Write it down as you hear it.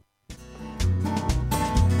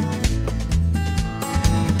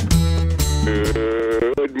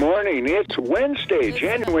morning. It's Wednesday,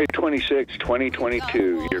 January 26,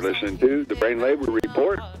 2022. You're listening to the Brain Labor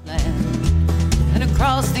Report. And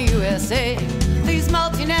across the USA, these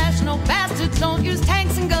multinational bastards don't use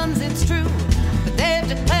tanks and guns, it's true. But they've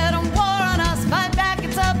declared a war on us. Fight back,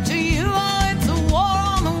 it's up to you. Oh, it's a war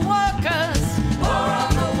on the workers. War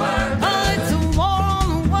on the workers. Oh, it's a war on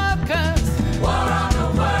the workers. War on the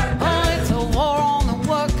workers. Oh, it's a war on the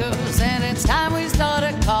workers. And it's time we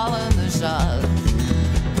started calling the shots.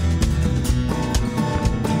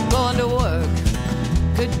 Going to work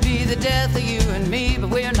could be the death of you and me, but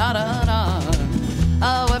we're not unarmed.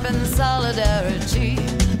 Our weapon, solidarity.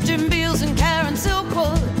 Jim Beals and Karen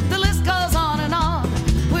Silkwood, the list goes on and on.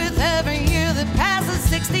 With every year that passes,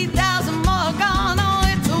 60,000 more gone. Oh,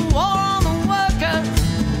 it's a war on the workers.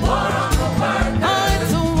 War on the workers. Oh,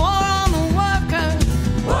 it's a war on the workers.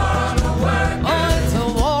 War on the workers. Oh, it's a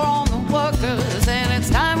war on the workers. And it's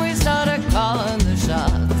time we started calling the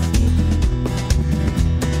shots.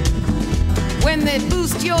 When they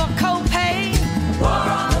boost your copay, war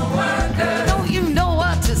on the workers. Don't you know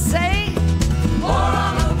what to say? War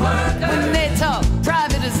on the workers. When they talk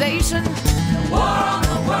privatization, war on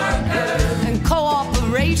the workers. And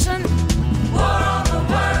cooperation, war on the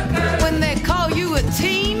workers. When they call you a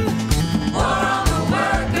team, war on the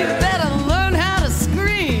workers. You better learn how to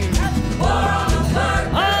scream. War on the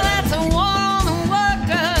workers. Oh, that's a war on the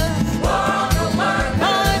workers. War on the workers.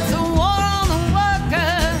 Oh, it's a war on the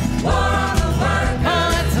workers. War on the workers. Oh,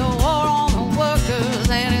 it's a war on the workers.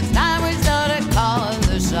 And it's time we started calling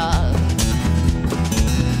the shots.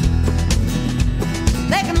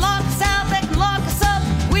 They can lock us out, they can lock us up.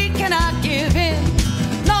 We cannot give in.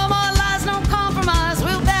 No more lies, no compromise.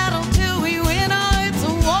 We'll battle till we win. Oh, it's a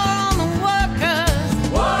war on the workers.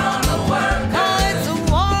 War on the workers. Oh, it's a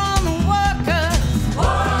war on the workers.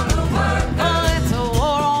 War on the workers. Oh, it's a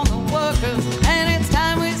war on the workers. And it's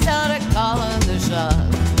time we started calling the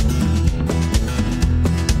shots.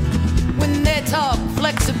 When they talk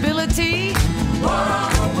flexibility, war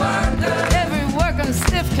on the workers. Every working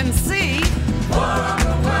stiff can see. War on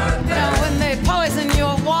the workers. Now when they poison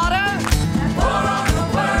your water, war on the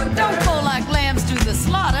workers. Don't go like lambs to the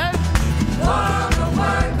slaughter. War on the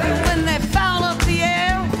workers. And when they foul up the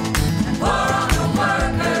air, war on the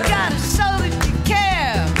workers. You gotta show that you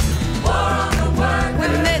care. War on the workers.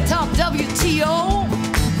 When they talk WTO,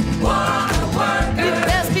 war on the workers. You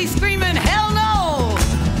best be screaming hell no.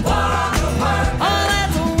 War on the workers. Oh,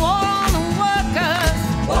 that's a war on the workers.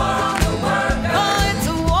 War on the workers. Oh, it's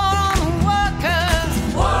a war on the workers.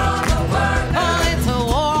 War on the workers. Oh, it's a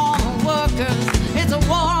war on the workers. It's a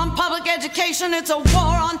war on public education. It's a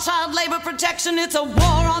war on child labor protection. It's a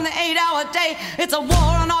war on the 8-hour day. It's a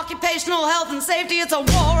war on occupational health and safety. It's a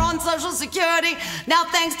war on Social Security. Now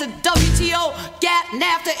thanks to WTO, GATT,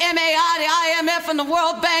 NAFTA, MAI, the IMF, and the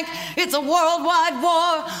World Bank, it's a worldwide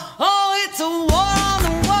war. Oh, it's a war on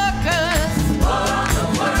the workers. War on the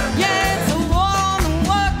workers. Yeah, it's a war on the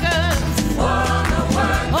workers. War on the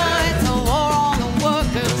workers. Oh, it's a war on the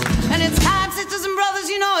workers. And it's time, sisters and brothers,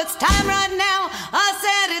 you know it's time right now. I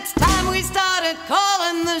said it's time we started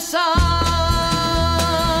calling the shots.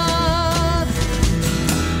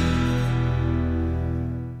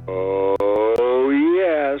 Oh,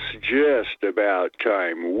 yes, just about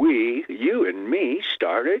time you and me,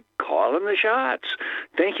 started calling the shots.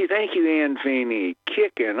 Thank you, Ann Feeney.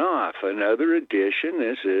 Kicking off another edition.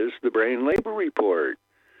 This is the Brain Labor Report.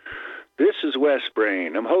 This is Wes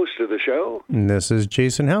Brain. I'm host of the show. And this is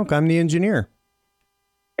Jason Houck. I'm the engineer.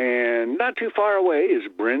 And not too far away is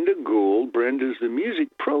Brenda Gould. Brenda's the music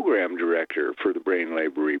program director for the Brain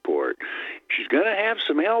Labor Report. She's going to have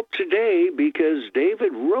some help today because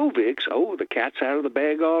David Rovics, the cat's out of the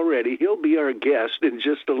bag already. He'll be our guest in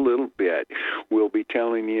just a little bit. We'll be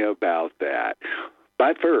telling you about that.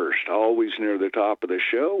 But first, always near the top of the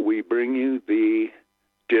show, we bring you the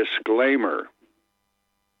disclaimer.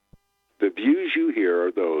 The views you hear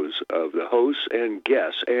are those of the hosts and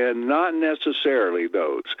guests, and not necessarily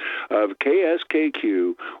those of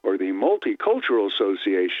KSKQ or the Multicultural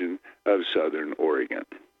Association of Southern Oregon.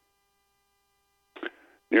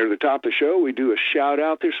 Near the top of the show, we do a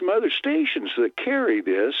shout-out. There's some other stations that carry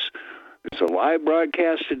this. It's a live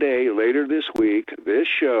broadcast today. Later this week, this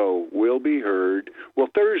show will be heard,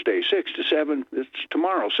 Thursday, 6 to 7, it's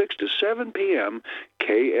tomorrow, 6 to 7 p.m.,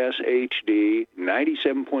 KSHD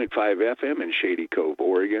 97.5 FM in Shady Cove,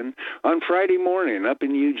 Oregon. On Friday morning, up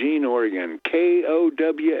in Eugene, Oregon,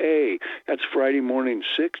 KOWA. That's Friday morning,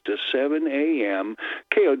 6 to 7 a.m.,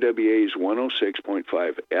 KOWA's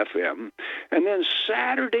 106.5 FM. And then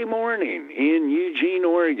Saturday morning in Eugene,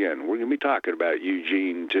 Oregon, we're going to be talking about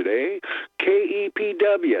Eugene today,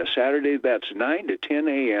 KEPW, Saturday, that's 9 to 10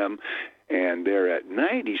 a.m., and they're at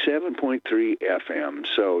 97.3 FM.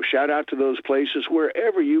 So shout out to those places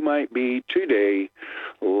wherever you might be today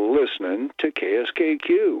listening to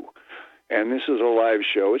KSKQ. And this is a live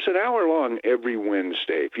show. It's an hour long every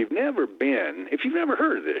Wednesday. If you've never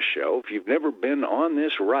heard of this show, if you've never been on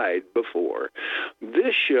this ride before,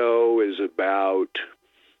 this show is about,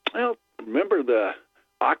 well, remember the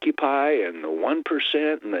Occupy and the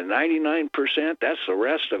 1% and the 99%? That's the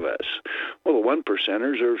rest of us. Well, the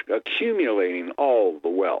 1%ers are accumulating all the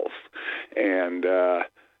wealth. And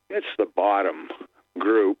it's the bottom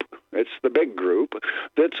group. It's the big group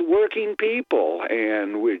that's working people,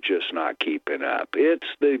 and we're just not keeping up. It's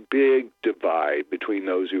the big divide between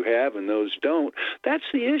those who have and those don't. That's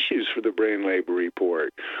the issues for the Brain Labor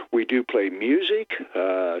Report. We do play music,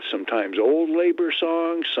 sometimes old labor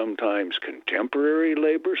songs, sometimes contemporary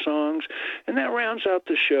labor songs, and that rounds out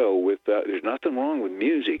the show with, there's nothing wrong with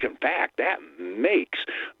music. In fact, that makes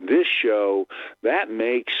this show,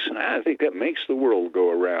 I think that makes the world go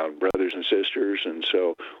around, brothers and sisters. And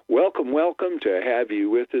so welcome to have you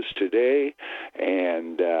with us today.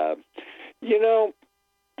 And,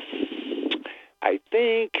 I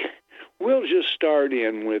think we'll just start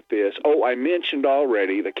in with this. Oh, I mentioned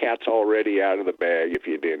already, the cat's already out of the bag, if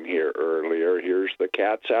you didn't hear earlier. Here's the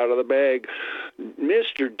cat's out of the bag.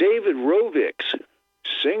 Mr. David Rovics,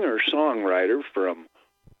 singer-songwriter from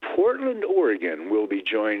Portland, Oregon, will be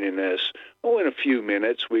joining us, in a few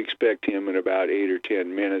minutes. We expect him in about 8 or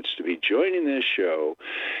 10 minutes to be joining this show.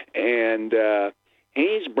 And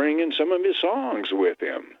he's bringing some of his songs with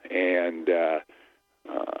him. And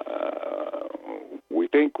we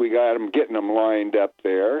think we got him, getting them lined up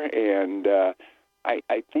there. And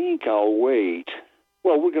I think I'll wait.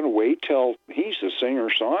 Well, we're going to wait till he's the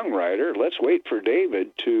singer-songwriter. Let's wait for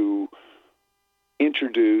David to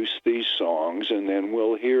introduce these songs, and then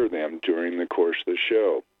we'll hear them during the course of the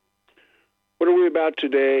show. What are we about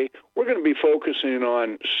today? We're going to be focusing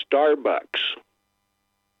on Starbucks.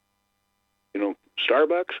 You know,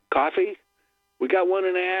 Starbucks, coffee? We got one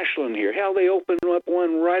in Ashland here. Hell, they opened up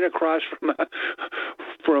one right across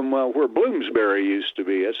from where Bloomsbury used to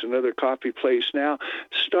be. That's another coffee place now.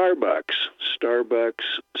 Starbucks.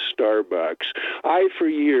 I, for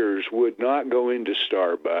years, would not go into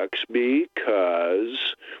Starbucks because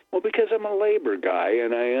I'm a labor guy,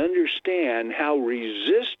 and I understand how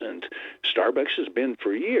resistant Starbucks has been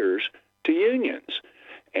for years to unions.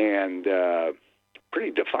 And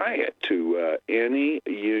pretty defiant to any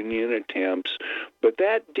union attempts, but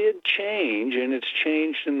that did change, and it's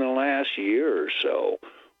changed in the last year or so.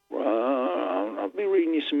 I'll be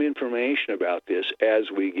reading you some information about this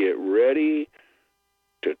as we get ready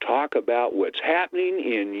to talk about what's happening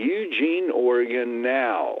in Eugene, Oregon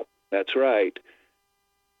now. That's right.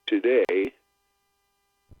 Today,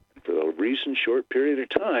 for the recent short period of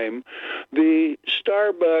time, the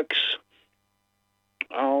Starbucks,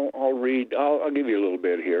 I'll give you a little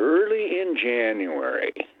bit here. Early in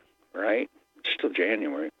January, right? Still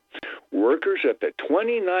January. Workers at the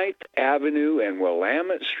 29th Avenue and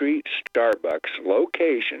Willamette Street Starbucks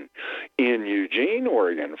location in Eugene,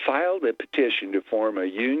 Oregon, filed a petition to form a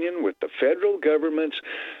union with the federal government's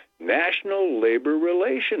National Labor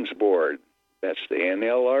Relations Board. That's the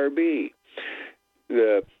NLRB.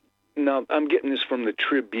 Now, I'm getting this from the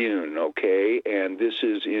Tribune, okay? And this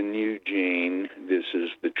is in Eugene. This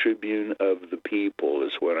is the Tribune of the People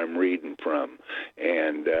is what I'm reading from.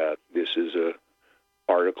 And this is a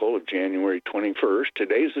article of January 21st.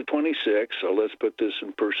 Today's the 26th, so let's put this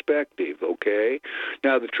in perspective, okay?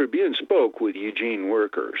 Now, the Tribune spoke with Eugene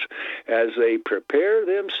workers as they prepare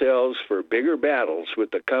themselves for bigger battles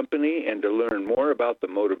with the company and to learn more about the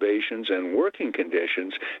motivations and working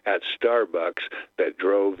conditions at Starbucks that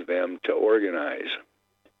drove them to organize.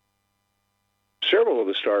 Several of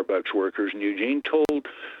the Starbucks workers in Eugene told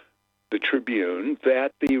the Tribune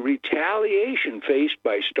that the retaliation faced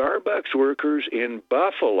by Starbucks workers in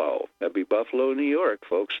Buffalo, that'd be Buffalo, New York,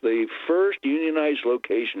 folks, the first unionized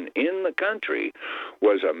location in the country,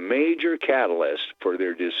 was a major catalyst for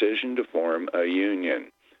their decision to form a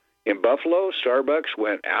union. In Buffalo, Starbucks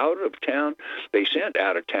went out of town. They sent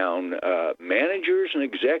out-of-town managers and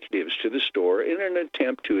executives to the store in an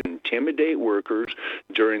attempt to intimidate workers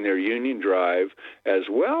during their union drive, as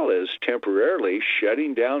well as temporarily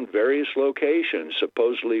shutting down various locations,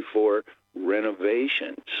 supposedly for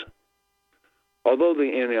renovations. Although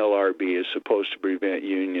the NLRB is supposed to prevent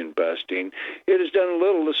union busting, it has done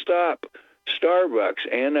little to stop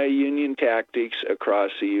Starbucks, anti-union tactics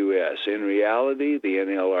across the U.S. In reality, the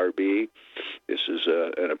NLRB, this is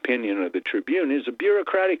an opinion of the Tribune, is a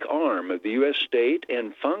bureaucratic arm of the U.S. state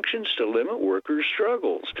and functions to limit workers'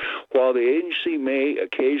 struggles. While the agency may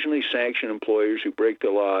occasionally sanction employers who break the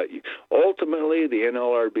law, ultimately the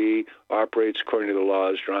NLRB operates according to the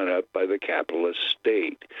laws drawn up by the capitalist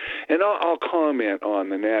state. And I'll comment on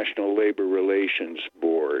the National Labor Relations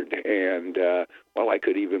Board, and I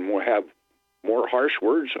could even have more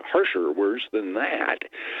harsher words than that.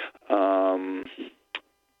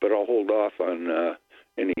 But I'll hold off on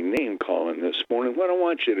any name calling this morning. What I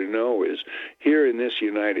want you to know is here in this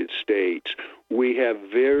United States, we have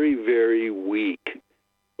very, very weak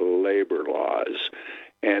labor laws.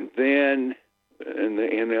 And then and the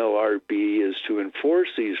NLRB is to enforce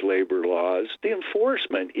these labor laws. The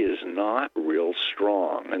enforcement is not real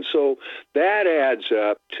strong. And so that adds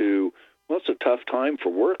up to, well, it's a tough time for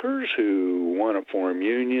workers who want to form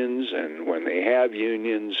unions, and when they have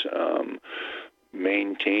unions,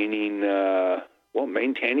 maintaining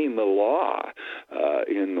the law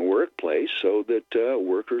in the workplace so that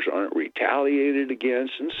workers aren't retaliated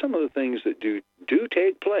against, and some of the things that do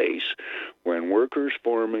take place when workers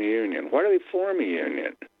form a union. Why do they form a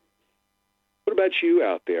union? What about you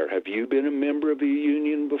out there? Have you been a member of a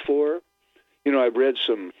union before? You know, I've read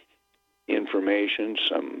some information,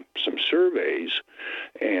 some surveys,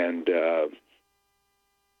 and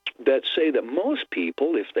that say that most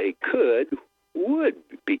people, if they could, would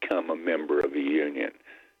become a member of a union.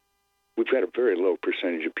 We've got a very low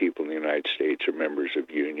percentage of people in the United States are members of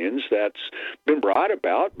unions. That's been brought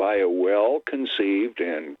about by a well-conceived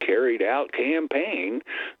and carried-out campaign.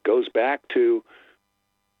 Goes back to,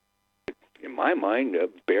 in my mind,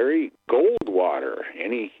 Barry Goldwater.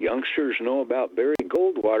 Any youngsters know about Barry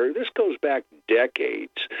Goldwater? This goes back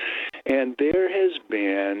decades. And there has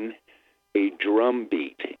been a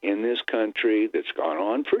drumbeat in this country that's gone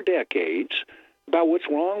on for decades about what's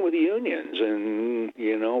wrong with unions and,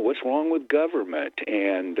 you know, what's wrong with government.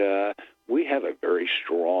 And we have a very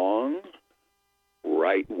strong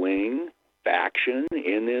right-wing faction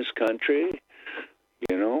in this country,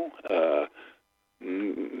 you know,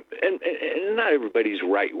 and not everybody's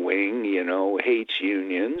right-wing, you know, hates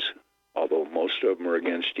unions, although most of them are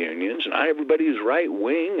against unions. Not everybody who's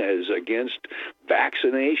right-wing is against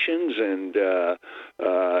vaccinations and,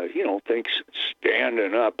 you know, thinks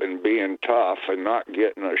standing up and being tough and not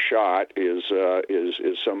getting a shot is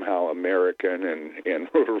somehow American and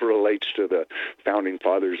relates to the founding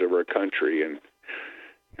fathers of our country and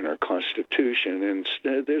our Constitution.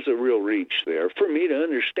 And there's a real reach there for me to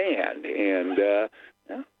understand. And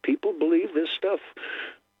people believe this stuff.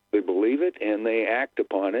 They believe it and they act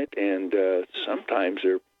upon it, and sometimes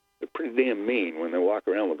they're pretty damn mean when they walk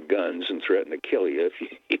around with guns and threaten to kill you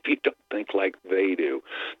if you don't think like they do.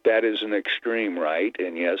 That is an extreme right,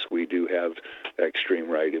 and yes, we do have extreme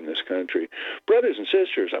right in this country. Brothers and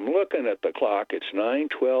sisters, I'm looking at the clock. It's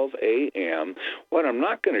 9:12 a.m. What I'm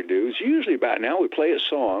not going to do is usually about now we play a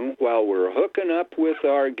song while we're hooking up with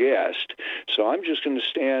our guest. So I'm just going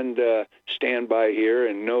to stand by here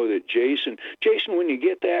and know that Jason, when you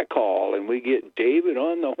get that call and we get David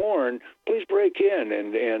on the horn, please break in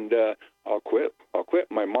and I'll quit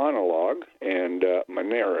my monologue and my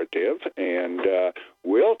narrative, and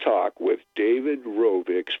we'll talk with David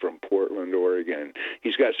Rovics from Portland, Oregon.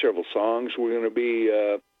 He's got several songs we're going to be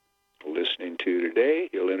listening to today.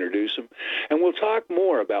 He'll introduce them, and we'll talk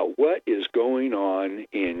more about what is going on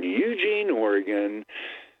in Eugene, Oregon.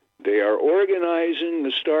 They are organizing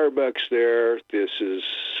the Starbucks there. This is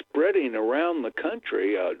spreading around the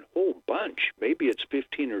country a whole bunch. Maybe it's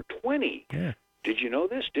 15 or 20. Yeah. Did you know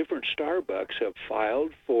this? Different Starbucks have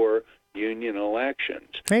filed for union elections.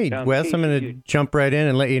 Hey, now, Wes, I'm going to jump right in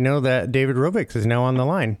and let you know that David Rovics is now on the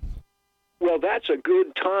line. Well, that's a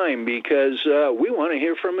good time because we want to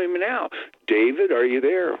hear from him now. David, are you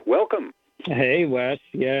there? Welcome. Hey, Wes.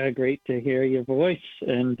 Yeah, great to hear your voice,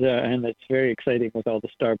 and it's very exciting with all the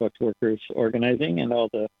Starbucks workers organizing and all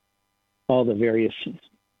the various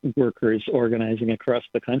workers organizing across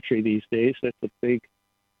the country these days. That's a big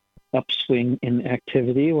upswing in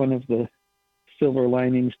activity, one of the silver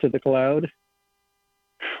linings to the cloud.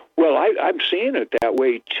 Well, I'm seeing it that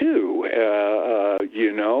way too,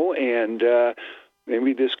 you know, and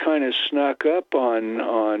maybe this kind of snuck up on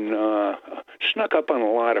a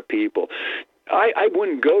lot of people. I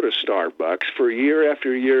wouldn't go to Starbucks for year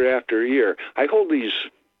after year after year. I hold these,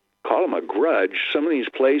 call them a grudge, some of these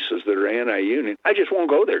places that are anti-union. I just won't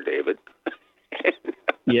go there, David.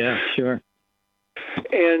 Yeah, sure.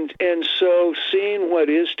 And so seeing what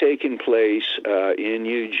is taking place in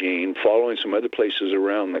Eugene, following some other places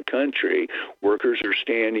around the country, workers are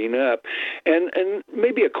standing up. And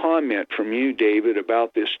maybe a comment from you, David,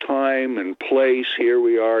 about this time and place. Here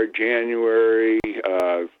we are, January,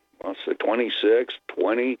 what's the 26th,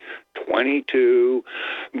 2022.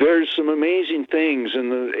 There's some amazing things,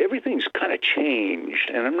 and everything's kind of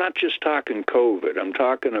changed. And I'm not just talking COVID. I'm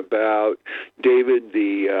talking about, David,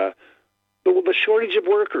 the shortage of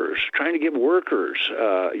workers, trying to get workers,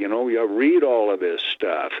 you read all of this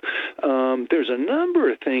stuff. There's a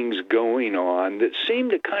number of things going on that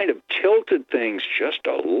seem to kind of tilted things just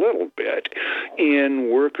a little bit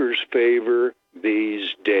in workers' favor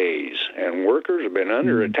these days, and workers have been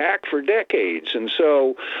under attack for decades. And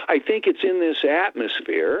so I think it's in this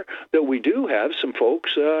atmosphere that we do have some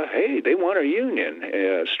folks, they want a union.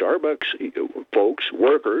 Starbucks folks,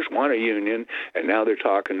 workers want a union, and now they're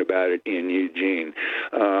talking about it in Eugene.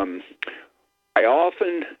 I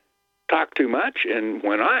often talk too much, and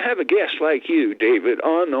when I have a guest like you, David,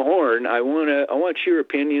 on the horn, I want your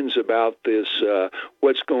opinions about this,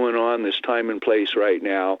 what's going on, this time and place right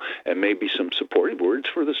now, and maybe some supportive words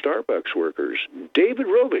for the Starbucks workers. David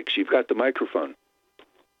Rovics, you've got the microphone.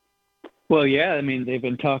 Well, yeah, I mean, they've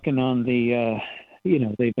been talking on the,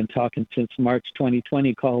 they've been talking since March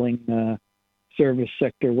 2020, calling service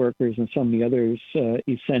sector workers and some of the others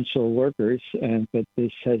essential workers, but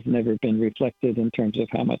this has never been reflected in terms of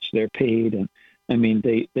how much they're paid. And I mean,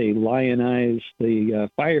 they lionize the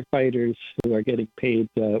firefighters who are getting paid,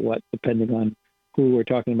 depending on who we're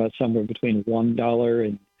talking about, somewhere between $1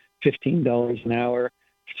 and $15 an hour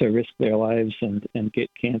to risk their lives and get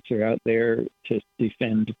cancer out there to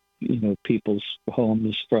defend, people's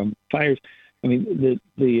homes from fires. I mean,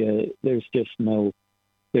 there's just no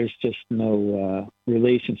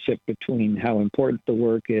relationship between how important the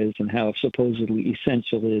work is and how supposedly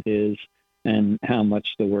essential it is and how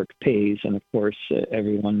much the work pays. And of course,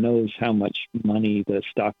 everyone knows how much money the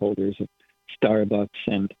stockholders of Starbucks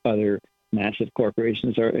and other massive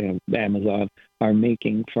corporations, Amazon, are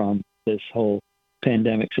making from this whole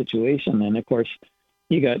pandemic situation. And of course,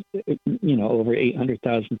 you got, over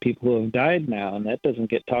 800,000 people who have died now, and that doesn't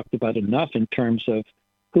get talked about enough in terms of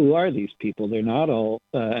who are these people. They're not all,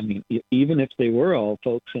 even if they were all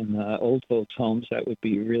folks in old folks' homes, that would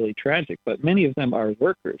be really tragic. But many of them are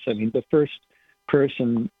workers. I mean, the first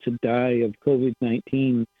person to die of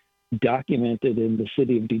COVID-19 documented in the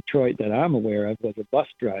city of Detroit that I'm aware of was a bus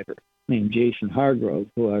driver named Jason Hargrove,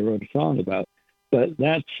 who I wrote a song about. But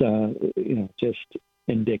that's, just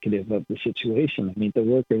indicative of the situation. I mean, the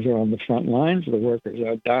workers are on the front lines, the workers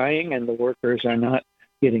are dying, and the workers are not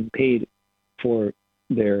getting paid for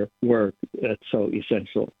their work that's so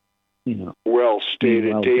essential. Well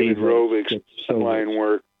stated, David Rovics, frontline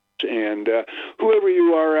work. And whoever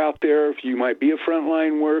you are out there, if you might be a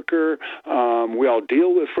frontline worker, we all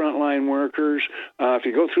deal with frontline workers. If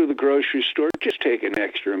you go through the grocery store, just take an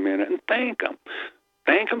extra minute and thank them.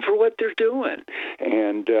 Thank them for what they're doing.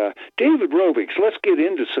 And David Rovics, let's get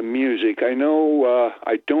into some music. I know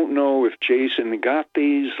I don't know if Jason got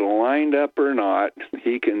these lined up or not.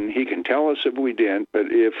 He can tell us if we didn't. But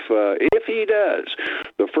if he does,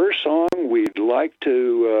 the first song we'd like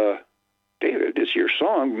to, David, it's your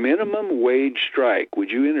song, Minimum Wage Strike. Would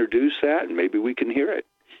you introduce that, and maybe we can hear it?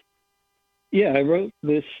 Yeah, I wrote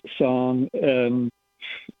this song in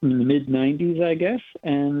the mid-'90s, I guess,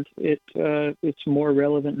 and it's more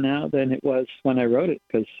relevant now than it was when I wrote it,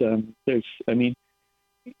 because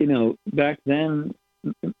back then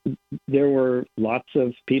there were lots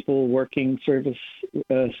of people working service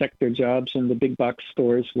sector jobs in the big box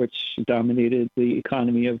stores, which dominated the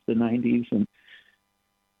economy of the 90s,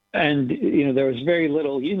 and there was very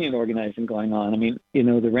little union organizing going on. I mean,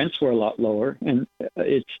 the rents were a lot lower, and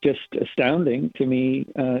it's just astounding to me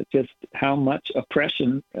just how much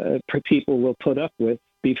oppression people will put up with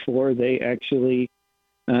before they actually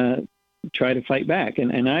try to fight back.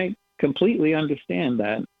 And I completely understand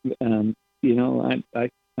that.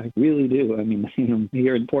 I really do. I mean,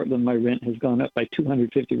 here in Portland, my rent has gone up by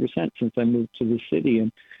 250% since I moved to the city,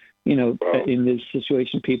 and in this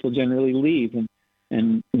situation, people generally leave, and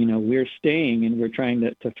we're staying and we're trying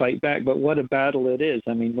to fight back. But what a battle it is.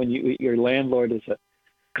 I mean, when your landlord is a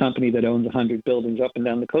company that owns 100 buildings up and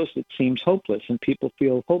down the coast, it seems hopeless, and people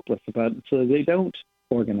feel hopeless about it, so they don't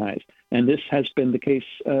organize. And this has been the case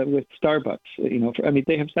with Starbucks.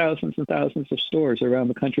 They have thousands and thousands of stores around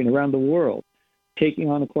the country and around the world. Taking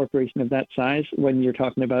on a corporation of that size, when you're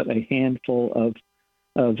talking about a handful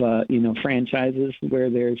of franchises where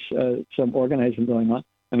there's some organizing going on,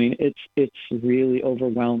 I mean, it's really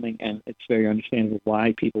overwhelming, and it's very understandable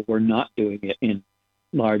why people were not doing it in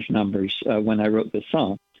large numbers when I wrote this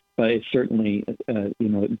song, but it's certainly,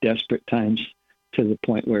 desperate times to the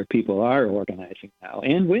point where people are organizing now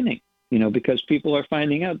and winning, because people are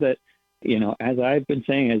finding out that, as I've been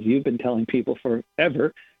saying, as you've been telling people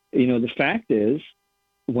forever, the fact is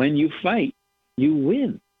when you fight, you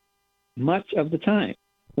win much of the time.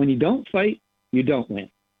 When you don't fight, you don't win.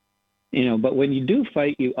 But when you do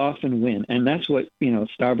fight, you often win. And that's what,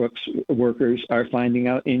 Starbucks workers are finding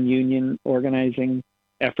out in union organizing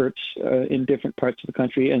efforts in different parts of the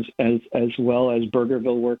country, as well as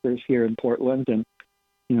Burgerville workers here in Portland and,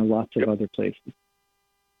 lots of other places.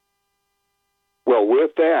 Well,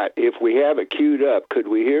 with that, if we have it queued up, could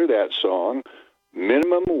we hear that song,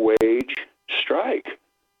 Minimum Wage Strike?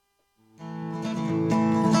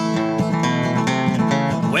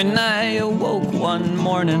 When I awoke one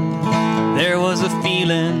morning, there was a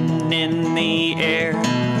feeling in the air.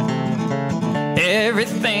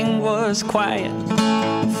 Everything was quiet,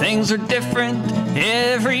 things are different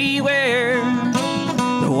everywhere.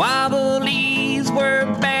 The Wobblies were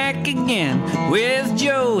back again with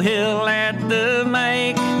Joe Hill at the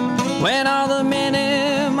mic when all the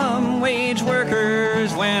minimum wage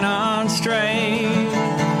workers went on strike.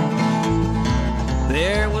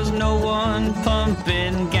 There was no one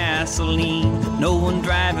pumping gasoline, no one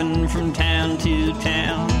driving from town to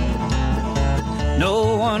town,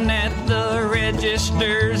 no one at the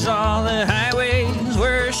registers, all the highways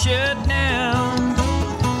were shut down.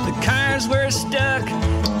 The cars were stuck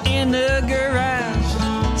in the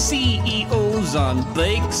garage, CEOs on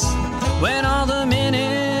bikes, when all the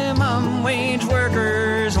minimum wage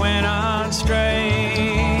workers went on strike.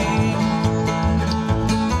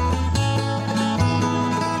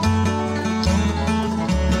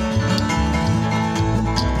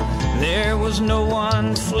 There was no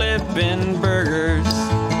one flipping burgers,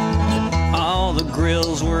 all the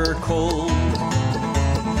grills were cold.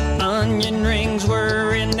 Onion rings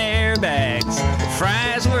were in their bags,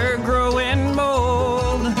 fries were growing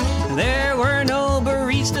mold. There were no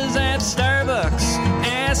baristas at Starbucks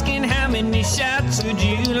asking how many shots would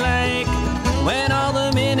you like, when all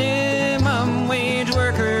the minimum wage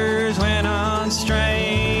workers went on strike.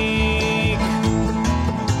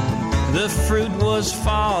 The fruit was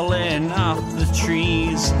falling off the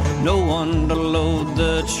trees, no one to load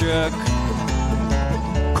the truck.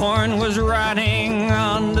 Corn was rotting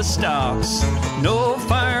on the stalks, no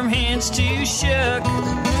farm hands to shuck.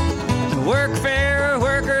 The workfare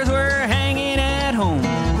workers were hanging at home,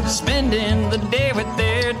 spending the day with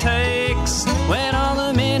their takes, when all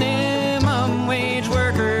the minimum wage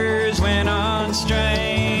workers went on strike.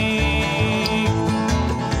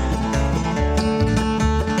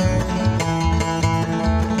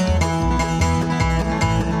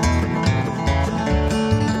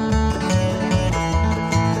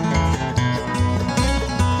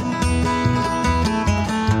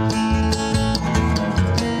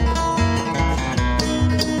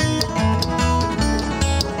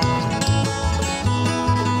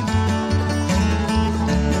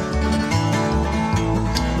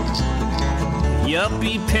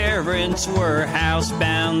 Yuppie parents were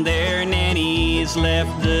housebound, their nannies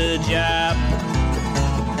left the job.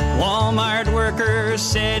 Walmart workers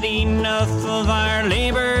said enough of our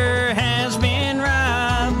labor has been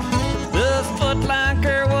robbed. The Foot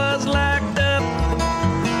Locker was locked up,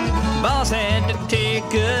 boss had to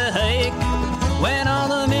take a hike, when all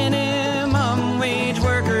the minimum wage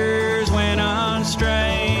workers went on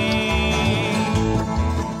strike.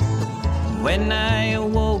 When I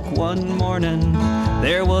awoke one morning,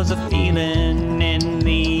 there was a feeling in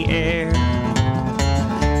the air.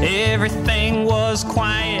 Everything was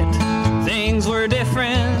quiet, things were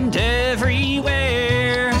different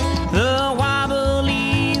everywhere. The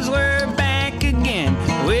Wobblies were back again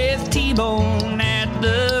with T-Bone at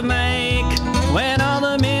the mic, when all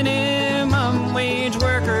the minimum wage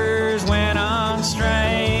workers went on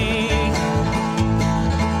strike.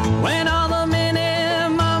 When all the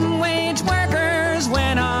minimum wage workers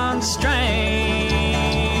went on strike.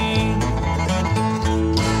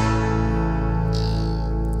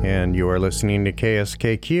 And you are listening to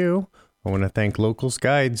KSKQ. I want to thank Locals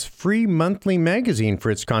Guide's free monthly magazine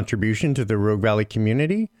for its contribution to the Rogue Valley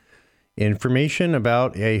community. Information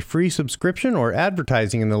about a free subscription or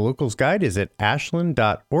advertising in the Locals Guide is at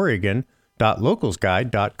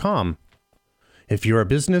ashland.oregon.localsguide.com. If you're a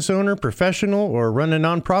business owner, professional, or run a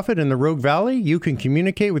nonprofit in the Rogue Valley, you can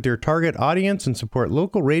communicate with your target audience and support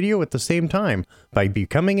local radio at the same time by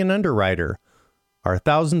becoming an underwriter. Our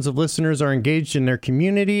thousands of listeners are engaged in their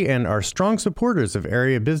community and are strong supporters of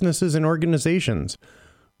area businesses and organizations.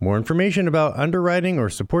 More information about underwriting or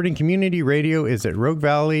supporting community radio is at Rogue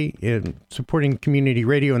Valley. Supporting community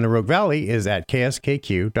radio in the Rogue Valley is at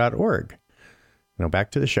kskq.org. Now back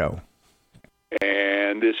to the show.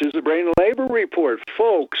 And this is the Brain Labor Report,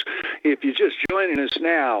 folks. If you're just joining us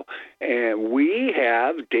now, and we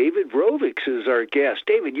have David Rovics as our guest.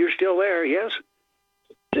 David, you're still there, yes?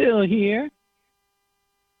 Still here.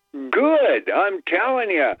 Good. I'm telling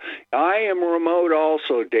you, I am remote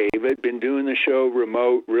also, David. Been doing the show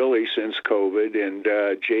remote really since COVID, and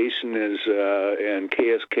Jason is and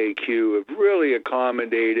KSKQ have really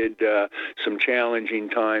accommodated some challenging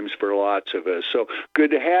times for lots of us. So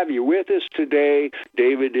good to have you with us today.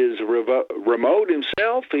 David is remote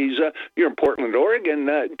himself. You're in Portland, Oregon.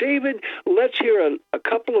 David, let's hear a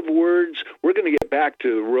couple of words. We're going to get back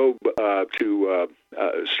to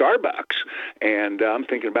Starbucks, and I'm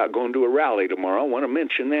thinking about going to a rally tomorrow. I want to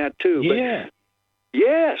mention that too. Yeah. But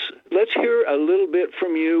yes, let's hear a little bit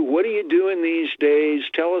from you. What are you doing these days?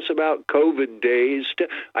 Tell us about COVID days.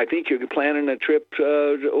 I think you're planning a trip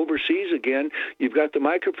overseas again. You've got the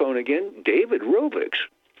microphone again. David Rovics.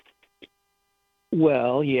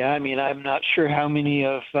 Well, yeah, I mean, I'm not sure how many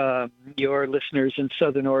of your listeners in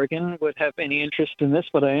Southern Oregon would have any interest in this,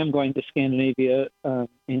 but I am going to Scandinavia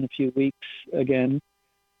in a few weeks again.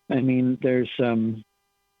 I mean, there's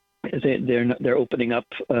they're opening up.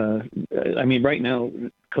 I mean, right now,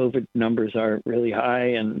 COVID numbers are really high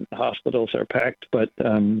and hospitals are packed, but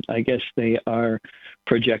I guess they are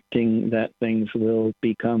projecting that things will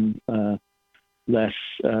become less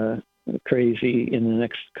crazy in the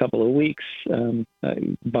next couple of weeks,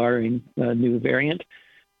 barring a new variant.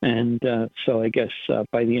 And so I guess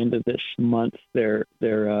by the end of this month, they're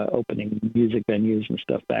opening music venues and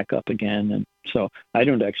stuff back up again. And so I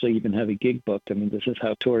don't actually even have a gig booked. I mean, this is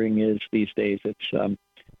how touring is these days. It's,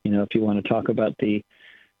 if you want to talk about the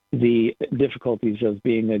difficulties of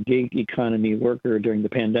being a gig economy worker during the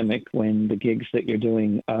pandemic, when the gigs that you're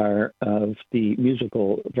doing are of the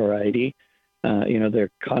musical variety,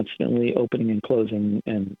 they're constantly opening and closing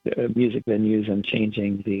and music venues and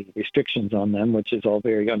changing the restrictions on them, which is all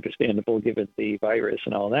very understandable given the virus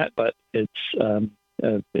and all that. But it's an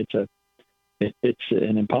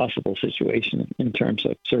impossible situation in terms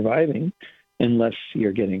of surviving, unless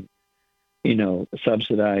you're getting,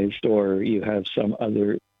 subsidized or you have some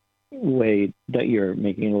other way that you're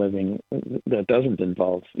making a living that doesn't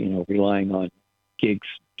involve, relying on gigs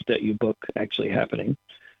that you book actually happening,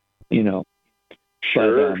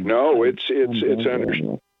 Sure. But, no, it's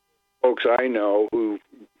understandable. Folks I know who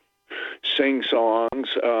sing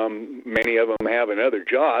songs, many of them have another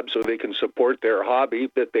job so they can support their hobby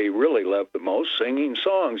that they really love the most, singing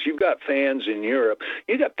songs. You've got fans in Europe.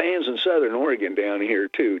 You've got fans in Southern Oregon down here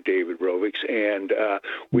too, David Rovics, and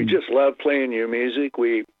we just love playing your music.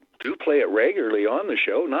 We do play it regularly on the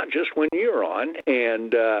show, not just when you're on,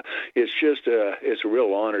 and it's a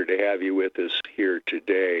real honor to have you with us here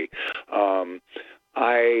today.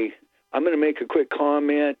 I'm going to make a quick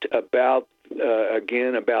comment about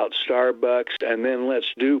Starbucks, and then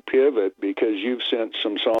let's do Pivot, because you've sent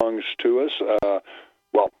some songs to us.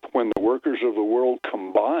 When the Workers of the World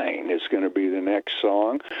Combine is going to be the next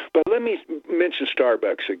song. But let me mention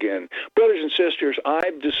Starbucks again. Brothers and sisters,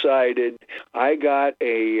 I've decided I got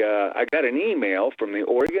an email from the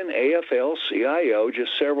Oregon AFL-CIO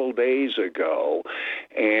just several days ago,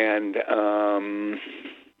 and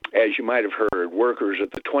as you might have heard, workers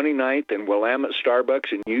at the 29th and Willamette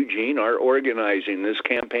Starbucks in Eugene are organizing this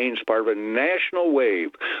campaign as part of a national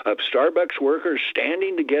wave of Starbucks workers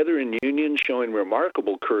standing together in unions, showing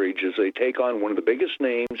remarkable courage as they take on one of the biggest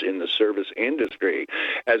names in the service industry.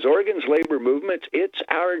 As Oregon's labor movement, it's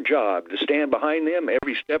our job to stand behind them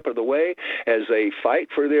every step of the way as they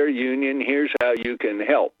fight for their union. Here's how you can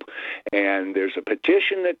help. And there's a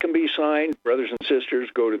petition that can be signed. Brothers and sisters,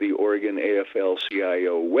 go to the Oregon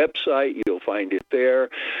AFL-CIO website. You'll find it there.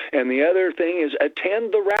 And the other thing is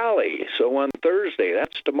attend the rally. So on Thursday,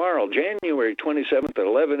 that's tomorrow, January 27th at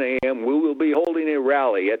 11 a.m., we will be holding a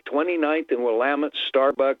rally at 29th and Willamette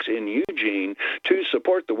Starbucks in Eugene to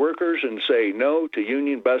support the workers and say no to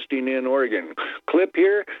union busting in Oregon. Click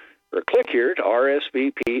here to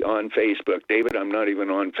RSVP on Facebook. David, I'm not even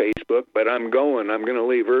on Facebook, but I'm going to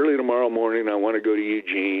leave early tomorrow morning. I want to go to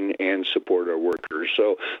Eugene and support our workers.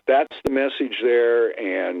 So that's the message there.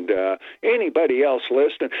 And anybody else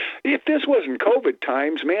listening, if this wasn't COVID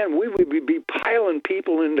times, man, we would be piling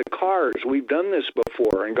people into cars. We've done this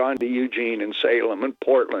before and gone to Eugene and Salem and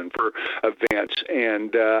Portland for events.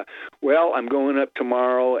 And, I'm going up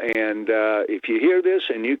tomorrow. And if you hear this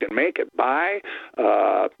and you can make it by,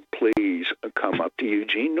 please come up to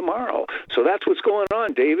Eugene tomorrow. So that's what's going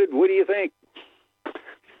on, David. What do you think?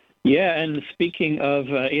 Yeah, and speaking of,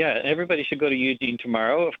 everybody should go to Eugene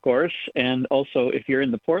tomorrow, of course. And also, if you're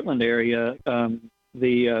in the Portland area,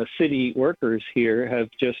 the city workers here have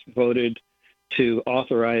just voted to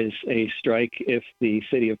authorize a strike if the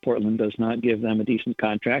city of Portland does not give them a decent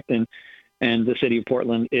contract. And the city of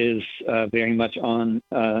Portland is very much on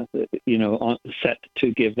set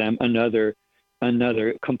to give them another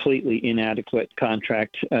completely inadequate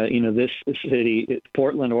contract. This city,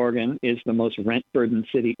 Portland, Oregon, is the most rent-burdened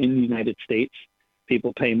city in the United States.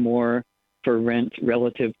 People pay more for rent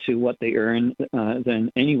relative to what they earn than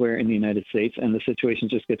anywhere in the United States, and the situation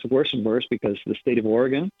just gets worse and worse because the state of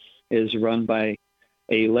Oregon is run by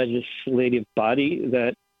a legislative body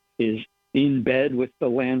that is in bed with the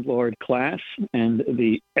landlord class, and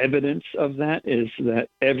the evidence of that is that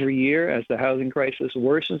every year, as the housing crisis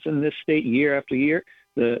worsens in this state year after year,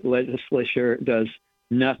 the legislature does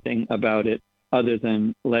nothing about it other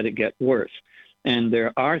than let it get worse. And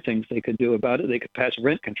there are things they could do about it. They could pass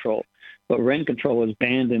rent control, but rent control was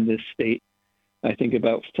banned in this state, I think,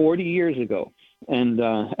 about 40 years ago. And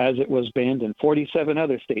as it was banned in 47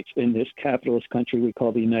 other states in this capitalist country we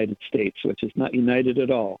call the United States, which is not united at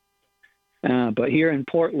all. But here in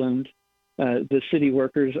Portland, the city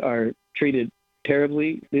workers are treated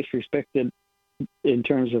terribly, disrespected in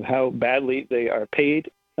terms of how badly they are paid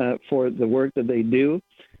for the work that they do.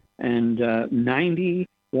 And 91%,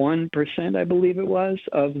 I believe it was,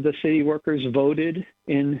 of the city workers voted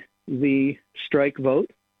in the strike vote,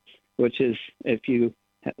 which is, if you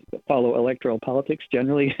follow electoral politics,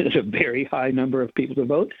 generally is a very high number of people to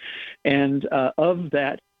vote. And of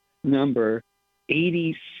that number,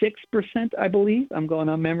 86%, I believe, I'm going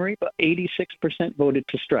on memory, but 86% voted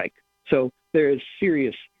to strike. So there is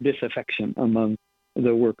serious disaffection among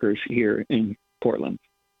the workers here in Portland,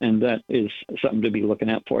 and that is something to be looking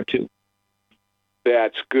out for, too.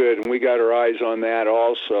 That's good, and we got our eyes on that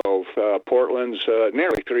also. Portland's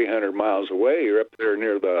nearly 300 miles away. You're up there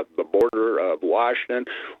near the border of Washington.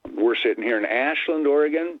 We're sitting here in Ashland,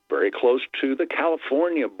 Oregon, very close to the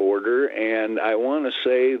California border, and I want to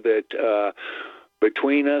say that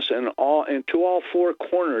between us and to all four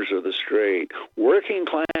corners of the strait, working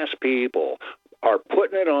class people are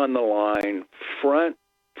putting it on the line,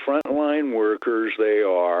 frontline workers they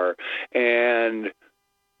are, and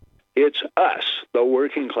it's us, the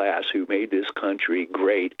working class, who made this country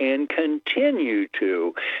great and continue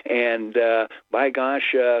to. And by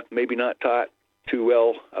gosh, maybe not taught too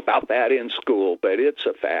well about that in school, but it's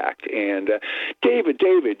a fact. And David,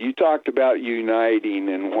 you talked about uniting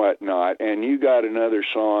and whatnot, and you got another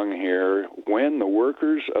song here, When the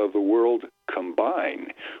Workers of the World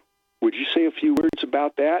Combine. Would you say a few words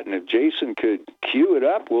about that? And if Jason could cue it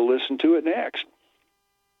up, we'll listen to it next.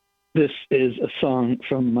 This is a song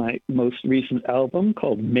from my most recent album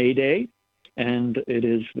called Mayday, and it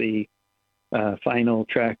is the final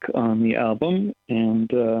track on the album, and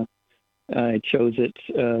I chose it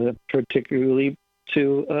particularly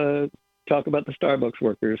to talk about the Starbucks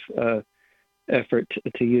workers' effort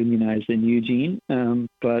to unionize in Eugene,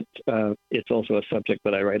 but it's also a subject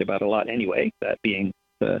that I write about a lot anyway, that being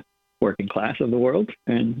the working class of the world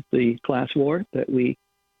and the class war that we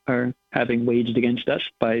are having waged against us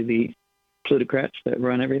by the plutocrats that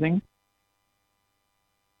run everything.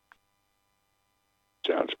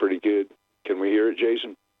 Sounds pretty good. Can we hear it,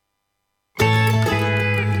 Jason?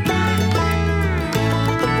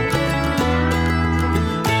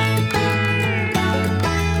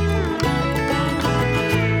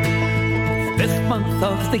 Fifth month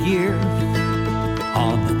of the year,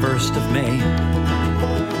 on the 1st of May,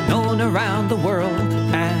 known around the world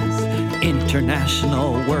as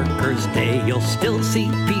International Workers' Day. You'll still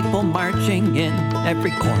see people marching in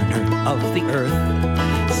every corner of the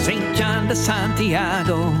earth. St. John to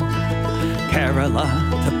Santiago, Kerala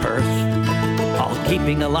to Perth, all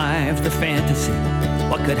keeping alive the fantasy,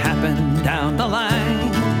 what could happen down the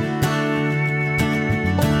line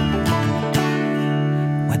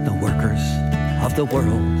when the workers of the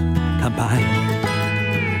world combine.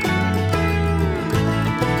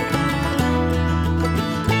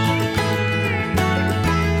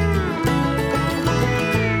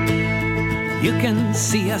 You can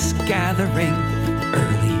see us gathering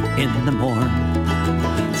early in the morn.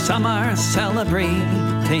 Some are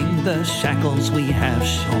celebrating the shackles we have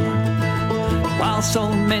shorn, while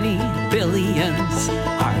so many billions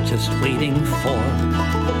are just waiting for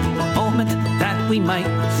the moment that we might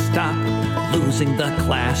stop losing the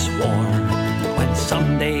class war, when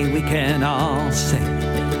someday we can all say,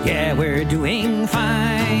 yeah, we're doing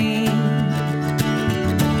fine.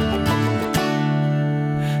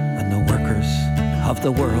 Of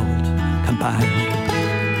the world combined.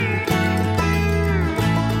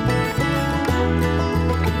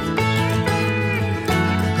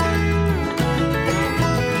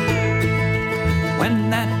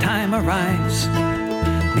 when that time arrives.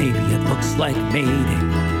 Maybe it looks like May Day,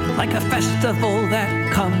 like a festival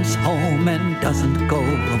that comes home and doesn't go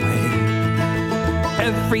away.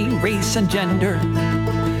 Every race and gender,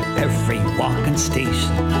 every walk and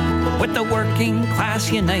station, with the working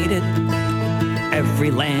class united,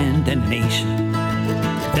 every land and nation.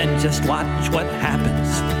 Then just watch what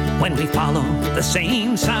happens when we follow the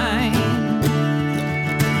same sign.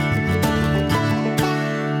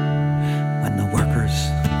 When the workers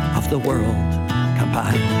of the world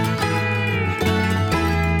combine.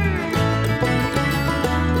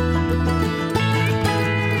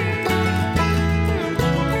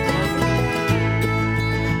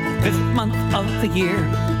 Fifth month of the year,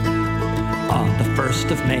 on the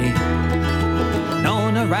 1st of May,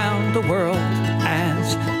 known around the world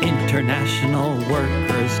as International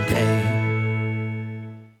Workers' Day.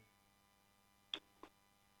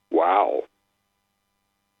 Wow.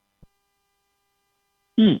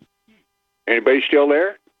 Anybody still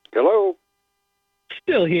there? Hello?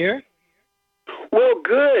 Still here. Well,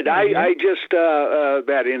 good. I just,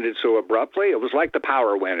 that ended so abruptly. It was like the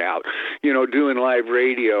power went out. You know, doing live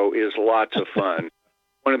radio is lots of fun.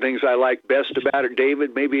 One of the things I like best about it,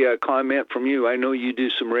 David, maybe a comment from you. I know you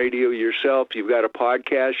do some radio yourself. You've got a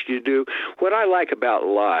podcast you do. What I like about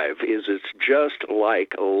live is it's just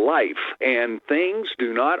like life, and things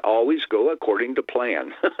do not always go according to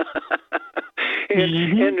plan.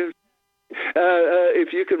 And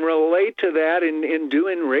if you can relate to that in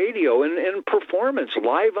doing radio and performance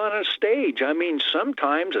live on a stage, I mean,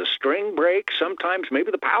 sometimes a string breaks, sometimes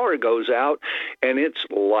maybe the power goes out, and it's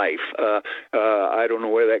life. I don't know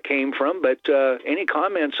where that came from, but any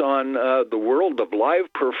comments on the world of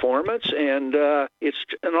live performance? And it's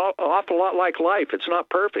an awful lot like life. It's not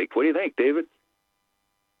perfect. What do you think, David?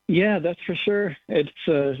 Yeah, that's for sure.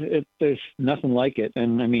 There's nothing like it.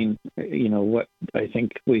 And I mean, you know, what I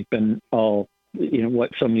think we've been all, you know, what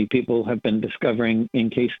so many people have been discovering in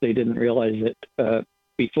case they didn't realize it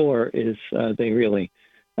before is they really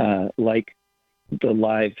like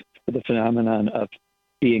the phenomenon of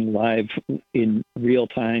being live in real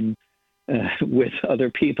time with other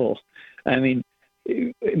people. I mean,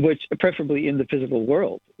 which preferably in the physical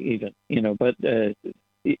world even, you know, but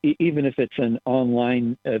even if it's an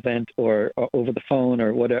online event or over the phone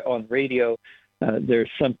or whatever on radio,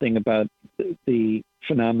 there's something about the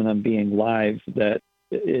phenomenon being live that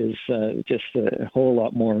is just a whole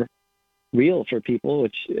lot more real for people,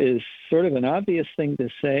 which is sort of an obvious thing to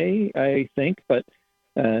say, I think, but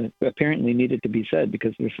apparently needed to be said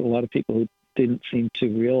because there's a lot of people who didn't seem to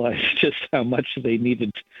realize just how much they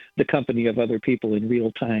needed the company of other people in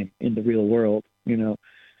real time in the real world, you know.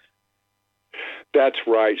 That's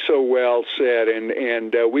right. So well said.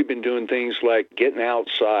 And we've been doing things like getting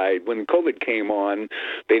outside. When COVID came on,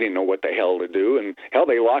 they didn't know what the hell to do. And hell,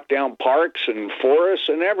 they locked down parks and forests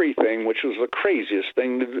and everything, which was the craziest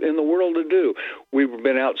thing in the world to do. We've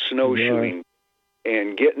been out snowshoeing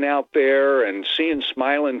and getting out there and seeing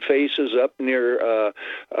smiling faces up near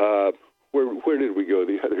where did we go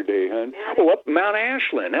the other day, hon? Oh, up Mount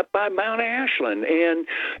Ashland, up by Mount Ashland. And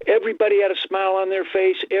everybody had a smile on their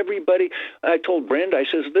face. Everybody, I told Brenda, I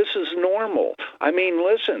says, this is normal. I mean,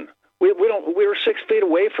 listen, we're 6 feet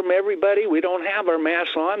away from everybody. We don't have our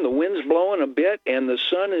masks on. The wind's blowing a bit, and the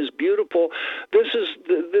sun is beautiful. There's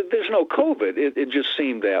no COVID. It just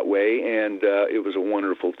seemed that way, and it was a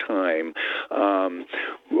wonderful time.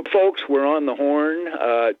 Folks, we're on the horn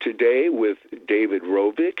today with David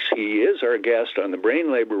Rovics. He is our guest on the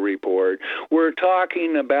Brain Labor Report. We're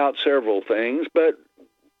talking about several things, but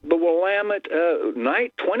the Willamette,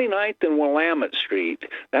 29th and Willamette Street,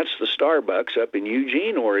 that's the Starbucks up in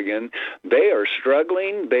Eugene, Oregon. They are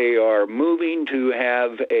struggling. They are moving to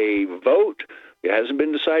have a vote. It hasn't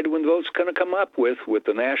been decided when the vote's going to come up with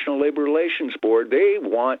the National Labor Relations Board. They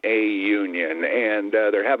want a union, and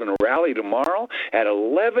they're having a rally tomorrow at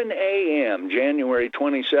 11 a.m., January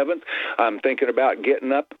 27th. I'm thinking about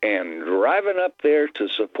getting up and driving up there to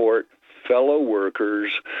support fellow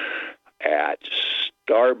workers at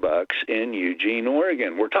Starbucks in Eugene,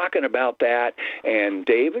 Oregon. We're talking about that, and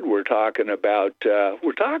David, we're talking about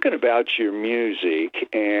your music,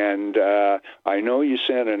 and I know you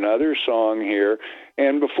sent another song here.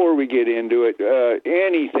 And before we get into it,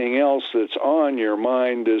 anything else that's on your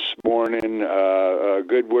mind this morning? A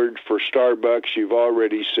good word for Starbucks, you've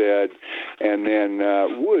already said, and then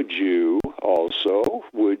would you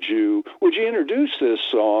introduce this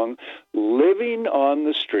song, "Living on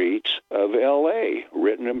the Streets of L.A.,"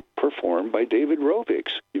 written and performed by David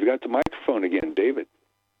Rovics? You've got the microphone again, David.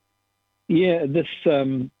 Yeah, this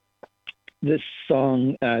this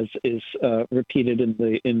song, as is repeated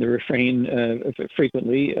in the refrain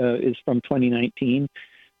frequently, is from 2019.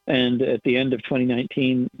 And at the end of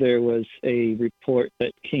 2019, there was a report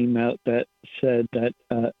that came out that said that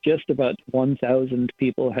just about 1,000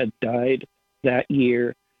 people had died that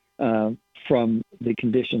year from the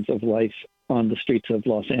conditions of life on the streets of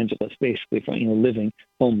Los Angeles, basically from, living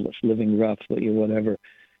homeless, living rough, whatever,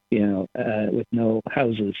 with no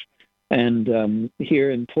houses. And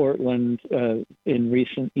here in Portland, in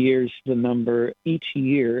recent years, the number each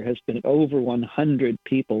year has been over 100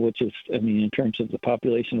 people, which is, in terms of the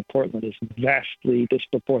population of Portland, is vastly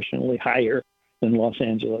disproportionately higher than Los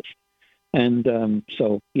Angeles. And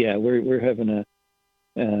so, yeah, we're having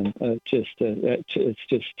it's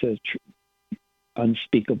just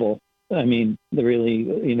unspeakable. Really,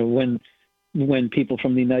 when people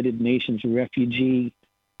from the United Nations Refugee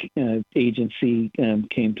Agency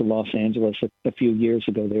came to Los Angeles a few years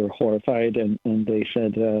ago, they were horrified, and they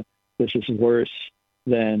said this is worse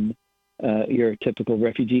than your typical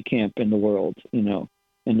refugee camp in the world, and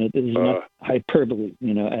it is not hyperbole,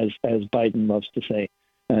 as Biden loves to say.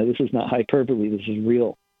 This is not hyperbole. This is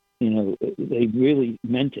real. They really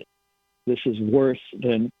meant it. This is worse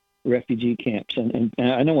than refugee camps, and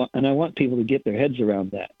I want people to get their heads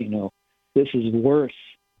around that. This is worse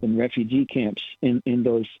than refugee camps in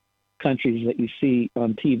those countries that you see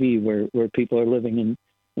on TV where people are living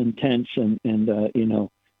in tents and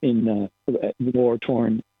in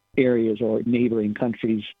war-torn areas or neighboring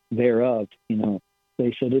countries thereof.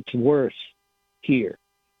 They said it's worse here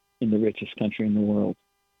in the richest country in the world.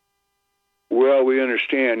 Well, we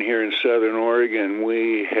understand here in Southern Oregon,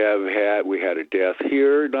 we had a death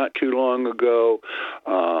here not too long ago.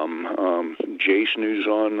 Jason, who's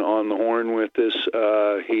on the horn with us,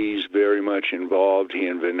 he's very much involved. He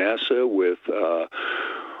and Vanessa with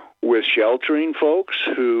sheltering folks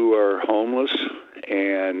who are homeless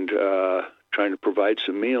and trying to provide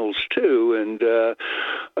some meals too. And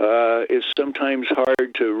it's sometimes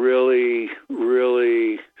hard to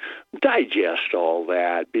really digest all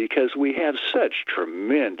that because we have such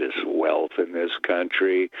tremendous wealth in this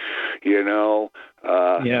country.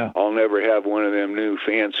 I'll never have one of them new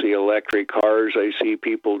fancy electric cars I see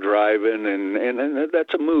people driving, and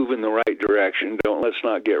that's a move in the right direction. Let's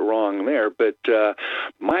not get wrong there. But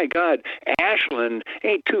my God, Ashland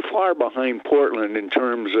ain't too far behind Portland in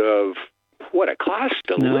terms of what it costs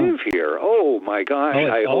to live here. Oh my gosh,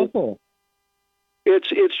 it's awful.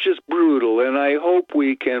 It's just brutal, and I hope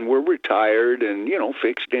we're retired and,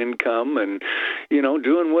 fixed income and,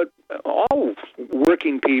 doing what all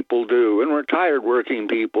working people do and retired working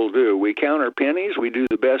people do. We count our pennies, we do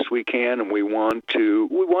the best we can, and we want to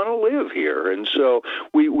live here. And so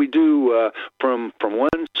we do from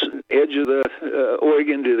one edge of the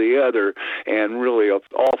Oregon to the other, and really of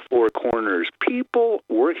all four corners.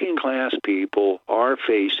 Working class people are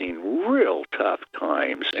facing real tough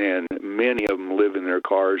times, and many of them live in their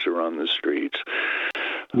cars or on the streets.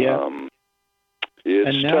 Yeah.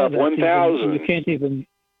 It's tough. 1,000. You can't even.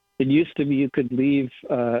 It used to be you could leave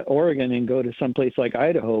Oregon and go to some place like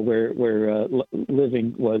Idaho, where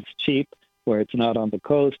living was cheap, where it's not on the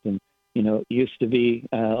coast, and it used to be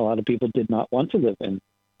a lot of people did not want to live in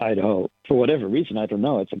Idaho for whatever reason. I don't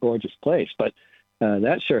know. It's a gorgeous place, but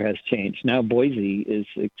that sure has changed. Now Boise is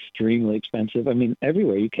extremely expensive.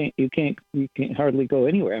 Everywhere you can't hardly go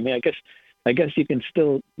anywhere. I guess you can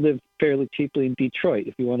still live fairly cheaply in Detroit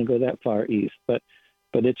if you want to go that far east, but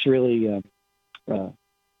it's really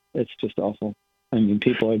it's just awful.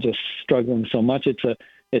 People are just struggling so much.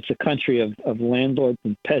 It's a country of landlords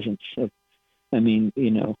and peasants.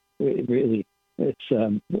 Really,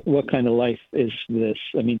 it's what kind of life is this?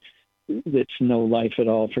 It's no life at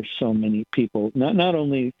all for so many people. Not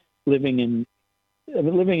only living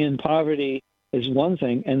in poverty is one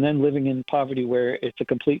thing, and then living in poverty where it's a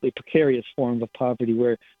completely precarious form of poverty,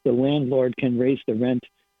 where the landlord can raise the rent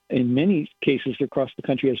in many cases across the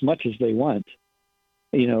country as much as they want,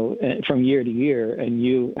 from year to year, and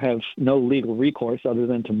you have no legal recourse other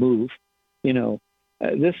than to move.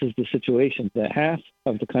 This is the situation that half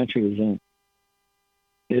of the country is in.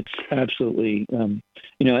 It's absolutely, and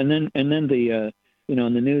then the,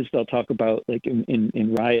 in the news they'll talk about, like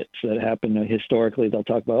in riots that happen historically, they'll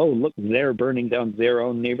talk about, look, they're burning down their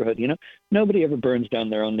own neighborhood. Nobody ever burns down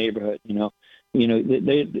their own neighborhood. The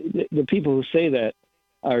people who say that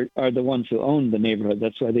are the ones who own the neighborhood.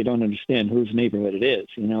 That's why they don't understand whose neighborhood it is.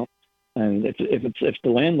 If the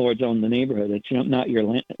landlords own the neighborhood, it's not your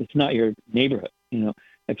land. It's not your neighborhood.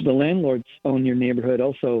 If the landlords own your neighborhood,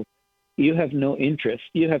 also, you have no interest.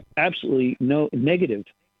 You have absolutely no negative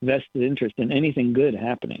vested interest in anything good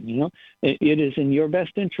happening. It is in your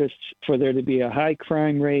best interest for there to be a high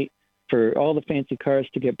crime rate, for all the fancy cars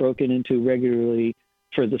to get broken into regularly,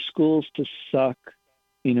 for the schools to suck,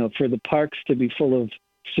 for the parks to be full of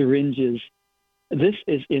syringes. This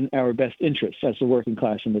is in our best interest as the working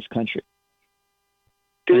class in this country.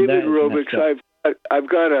 David Rovics, I've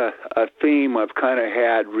got a theme I've kind of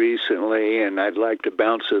had recently, and I'd like to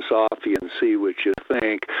bounce this off you and see what you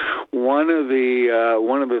think. One of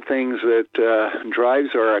the things that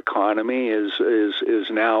drives our economy is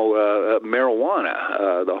now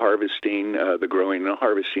marijuana, the harvesting, the growing and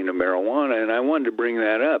harvesting of marijuana, and I wanted to bring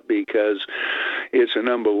that up because it's an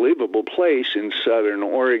unbelievable place in Southern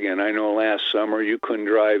Oregon. I know last summer you couldn't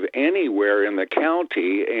drive anywhere in the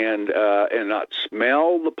county and not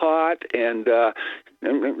smell the pot. And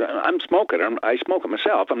I'm smoking. I smoke it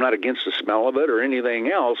myself. I'm not against the smell of it or anything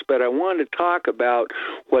else, but I wanted to talk about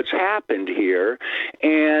what's happened here.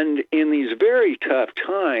 And in these very tough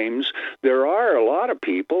times, there are a lot of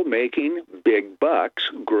people making big bucks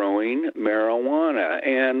growing marijuana.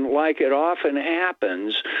 And like it often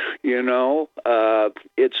happens,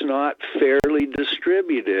 it's not fairly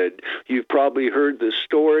distributed. You've probably heard the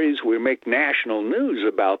stories. We make national news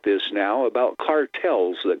about this now, about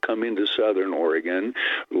cartels that come into Southern Oregon,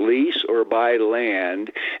 lease or buy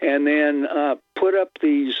land, and then put up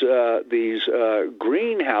these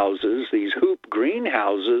greenhouses, these hoop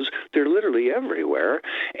greenhouses. They're literally everywhere,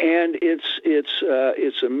 and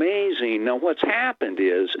it's amazing. Now, what's happened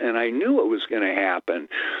is, and I knew it was going to happen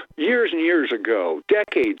years and years ago,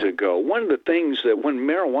 decades ago. One of the things that when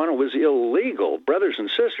marijuana was illegal, brothers and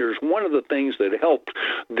sisters, one of the things that helped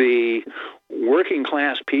the working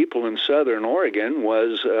class people in Southern Oregon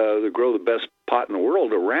was to grow the best pot in the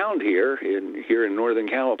world around here in Northern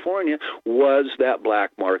California was that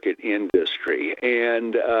black market industry.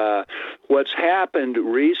 And what's happened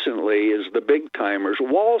recently is the big timers,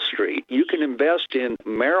 Wall Street. You can invest in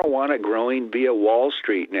marijuana growing via Wall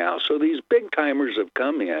Street now. So these big timers have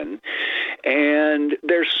come in, and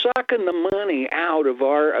they're sucking the money out of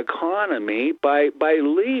our economy by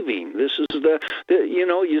leaving. This is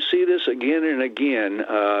you see this again and again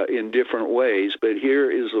in different ways, but here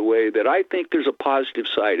is the way that I think there's a positive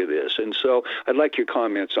side of this. And so I'd like your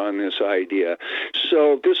comments on this idea.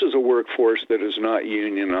 So this is a workforce that is not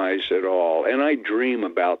unionized at all, and I dream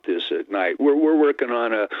about this at night. We're working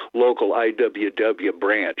on a local IWW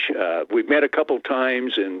branch. We've met a couple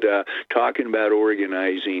times and talking about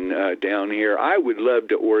organizing down here. I would love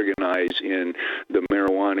to organize in the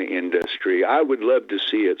marijuana industry. I would love to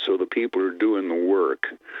see it so the people who are doing the work,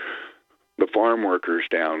 the farm workers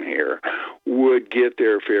down here, would get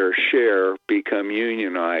their fair share, become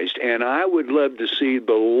unionized. And I would love to see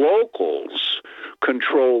the locals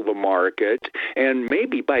control the market, and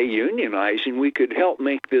maybe by unionizing we could help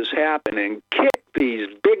make this happen and kick these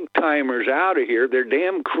big timers out of here. They're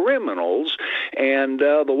damn criminals, and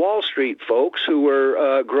the Wall Street folks who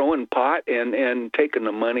are growing pot and taking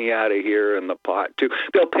the money out of here in the pot too.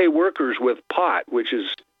 They'll pay workers with pot, which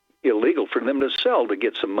is illegal for them to sell to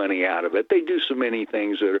get some money out of it. They do so many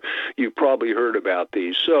things that you've probably heard about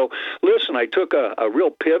these. So listen, I took a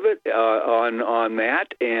real pivot on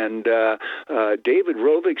that. And David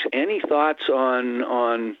Rovics, any thoughts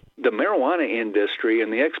on the marijuana industry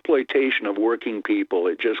and the exploitation of working people?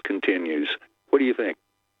 It just continues. What do you think?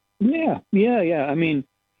 Yeah. I mean,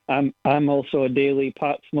 I'm also a daily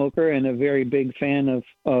pot smoker and a very big fan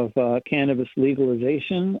of cannabis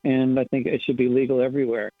legalization, and I think it should be legal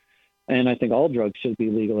everywhere. And I think all drugs should be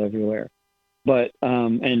legal everywhere, but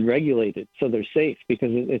and regulated so they're safe, because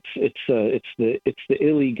it's the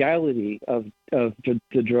illegality of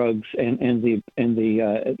the drugs and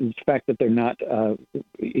the fact that they're not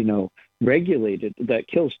regulated that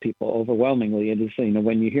kills people overwhelmingly. It is,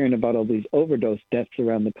 when you're hearing about all these overdose deaths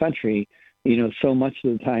around the country, so much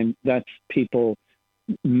of the time that's people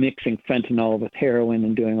mixing fentanyl with heroin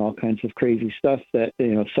and doing all kinds of crazy stuff that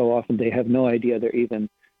so often they have no idea they're even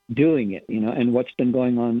doing it, and what's been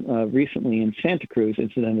going on recently in Santa Cruz,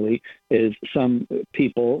 incidentally, is some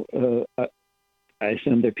people, I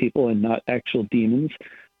assume they're people and not actual demons,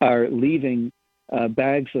 are leaving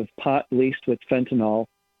bags of pot laced with fentanyl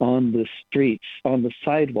on the streets, on the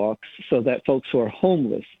sidewalks, so that folks who are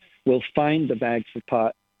homeless will find the bags of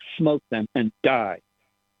pot, smoke them, and die.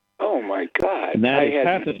 Oh, my God. And that is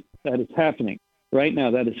happening. That is happening. Right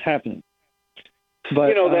now, that is happening.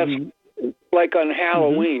 But, that's like on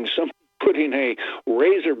Halloween, someone putting a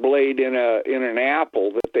razor blade in an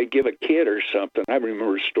apple that they give a kid or something. I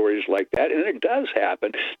remember stories like that, and it does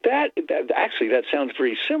happen. That sounds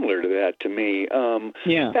very similar to that to me.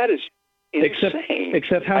 Yeah. insane.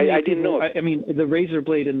 Except how many I didn't know. I mean, the razor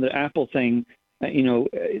blade and the Apple thing.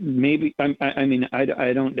 Maybe.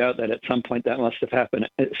 I don't doubt that at some point that must have happened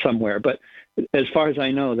somewhere. But as far as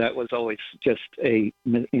I know, that was always just a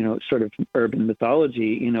sort of urban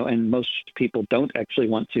mythology. And most people don't actually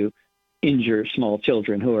want to injure small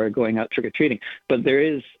children who are going out trick or treating. But there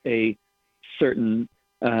is a certain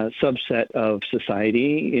subset of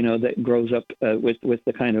society, that grows up with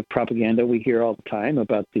the kind of propaganda we hear all the time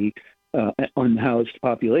about the unhoused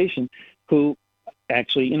population, who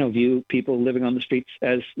actually, view people living on the streets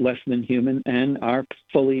as less than human and are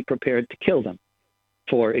fully prepared to kill them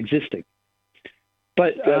for existing.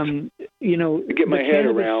 But to get my head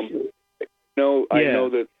around. I know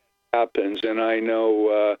that happens, and I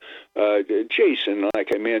know Jason, like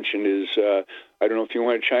I mentioned, is I don't know if you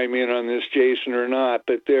want to chime in on this, Jason, or not,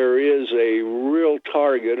 but there is a real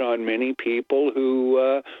target on many people who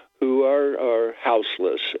are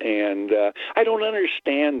houseless, and I don't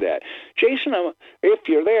understand that. Jason, if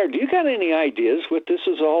you're there, do you got any ideas what this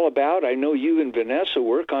is all about? I know you and Vanessa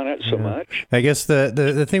work on it so much. I guess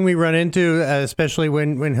the thing we run into, especially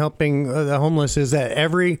when helping the homeless, is that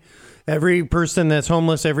every person that's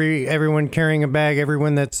homeless, everyone carrying a bag,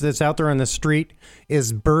 everyone that's out there on the street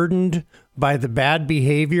is burdened by the bad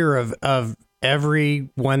behavior of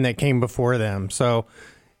everyone that came before them. So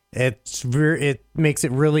it makes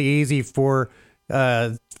it really easy for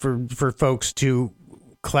folks to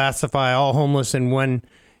classify all homeless in one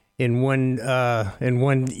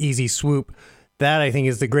easy swoop. That, I think,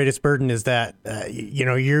 is the greatest burden, is that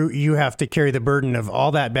you have to carry the burden of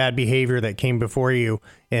all that bad behavior that came before you,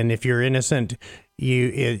 and if you're innocent,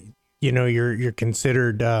 you're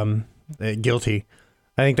considered guilty.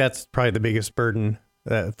 I think that's probably the biggest burden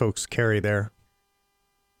that folks carry there.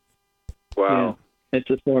 Wow. Yeah. It's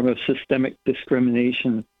a form of systemic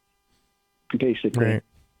discrimination, basically. Right.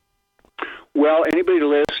 Well, anybody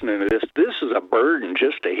listening to this is a burden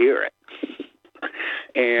just to hear it.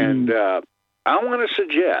 And I want to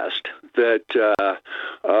suggest that,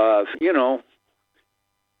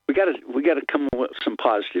 we got to come up with some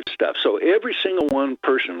positive stuff. So every single one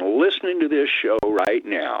person listening to this show right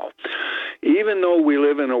now, even though we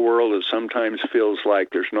live in a world that sometimes feels like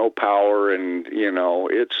there's no power and,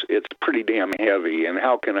 it's pretty damn heavy, and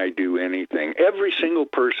how can I do anything? Every single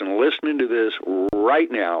person listening to this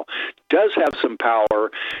right now does have some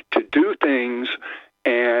power to do things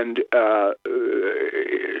and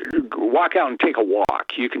walk out and take a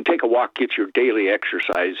walk. You can take a walk, get your daily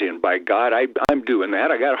exercise in. By God, I'm doing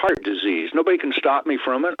that. I got heart disease. Nobody can stop me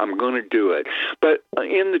from it. I'm going to do it. But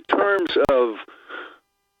in the terms of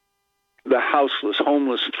the houseless,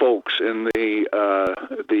 homeless folks and the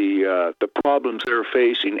problems they're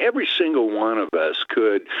facing, every single one of us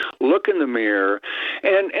could look in the mirror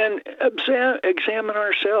and examine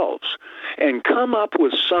ourselves and come up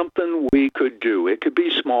with something we could do. It could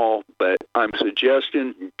be small, but I'm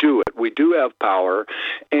suggesting do it. We do have power,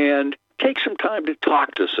 and take some time to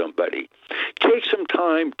talk to somebody. Take some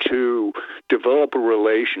time to develop a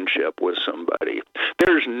relationship with somebody.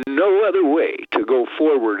 There's no other way to go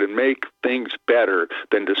forward and make things better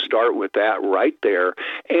than to start with that right there.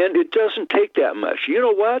 And it doesn't take that much. You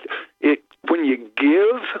know what? When you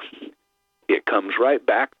give, it comes right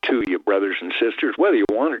back to you, brothers and sisters, whether you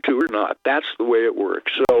want it to or not. That's the way it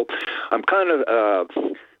works. So I'm kind of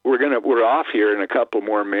we're off here in a couple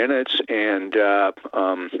more minutes, and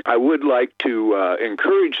I would like to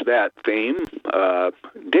encourage that theme.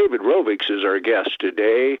 David Rovics is our guest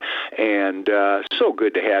today, and so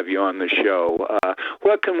good to have you on the show.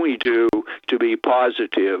 What can we do to be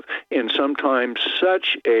positive in sometimes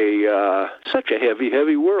such a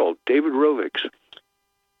heavy world? David Rovics.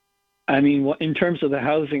 I mean, in terms of the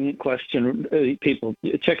housing question, people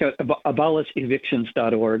check out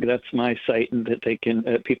abolishevictions.org. That's my site, and that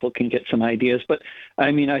people can get some ideas. But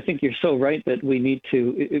I mean, I think you're so right that we need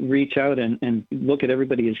to reach out and look at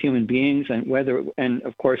everybody as human beings, and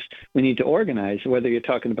of course we need to organize. Whether you're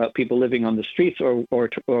talking about people living on the streets or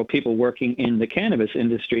people working in the cannabis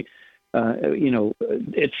industry,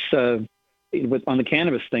 it's. On the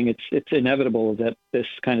cannabis thing, it's inevitable that this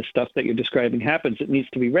kind of stuff that you're describing happens. It needs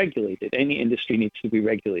to be regulated. Any industry needs to be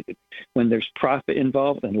regulated. When there's profit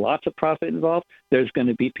involved, and lots of profit involved, there's going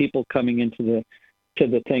to be people coming into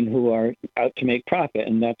the thing who are out to make profit,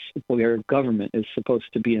 and that's where government is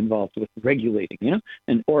supposed to be involved with regulating.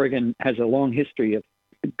 And Oregon has a long history of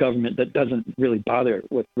government that doesn't really bother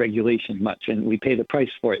with regulation much, and we pay the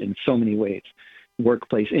price for it in so many ways.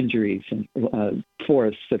 Workplace injuries and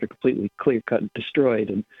forests that are completely clear-cut and destroyed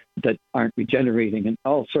and that aren't regenerating, and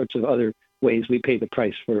all sorts of other ways we pay the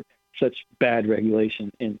price for such bad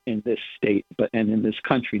regulation in this state, and in this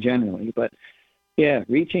country generally. But yeah,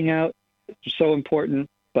 reaching out is so important.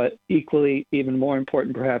 But equally, even more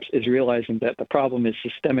important, perhaps, is realizing that the problem is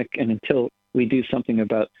systemic, and until we do something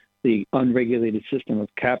about the unregulated system of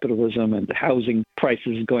capitalism and the housing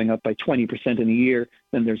prices going up by 20% in a year,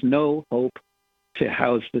 then there's no hope to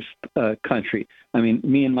house this country. I mean,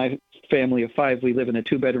 me and my family of 5, we live in a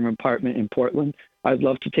 2-bedroom apartment in Portland. I'd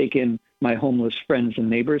love to take in my homeless friends and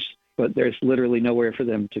neighbors, but there's literally nowhere for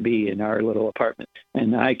them to be in our little apartment.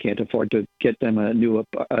 And I can't afford to get them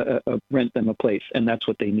rent them a place. And that's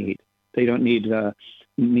what they need. They don't need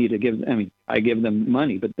me to give, I give them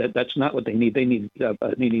money, but that's not what they need. They need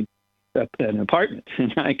an apartment,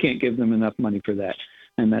 and I can't give them enough money for that.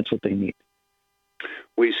 And that's what they need.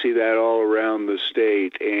 We see that all around the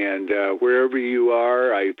state, and wherever you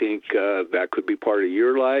are, I think that could be part of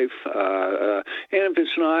your life. And if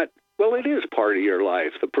it's not, well, it is part of your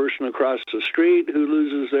life. The person across the street who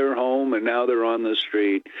loses their home and now they're on the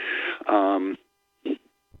street,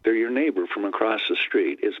 they're your neighbor from across the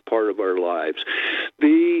street. It's part of our lives.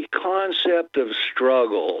 The concept of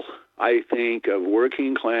struggle, I think, of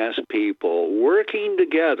working class people working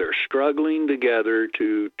together, struggling together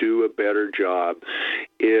to do a better job,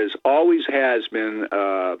 always has been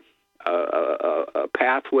a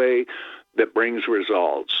pathway that brings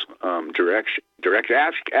results. Direct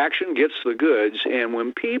action gets the goods, and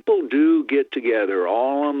when people do get together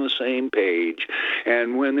all on the same page,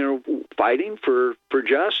 and when they're fighting for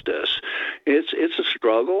justice, it's a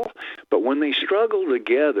struggle, but when they struggle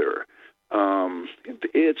together,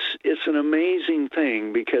 it's an amazing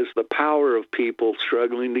thing, because the power of people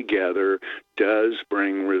struggling together does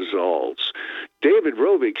bring results. David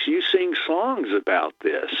Rovics, you sing songs about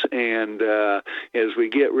this, and as we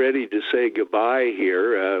get ready to say goodbye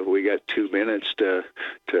here, we got 2 minutes to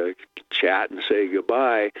chat and say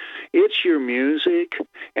goodbye. It's your music,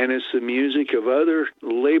 and it's the music of other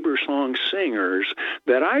labor song singers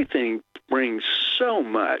that I think brings so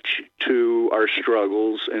much to our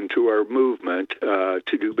struggles and to our movement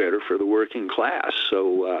to do better for the working class.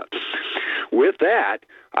 So with that,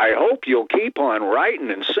 I hope you'll keep on writing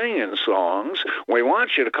and singing songs. We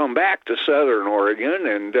want you to come back to Southern Oregon,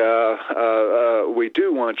 and we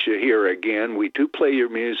do want you here again. We do play your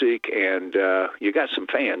music, and you got some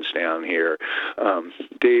fans down here.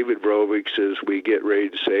 David Rovics, as we get ready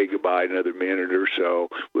to say goodbye in another minute or so,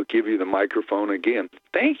 we'll give you the microphone again.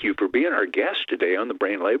 Thank you for being our guest today on the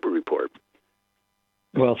Brain Labor Report.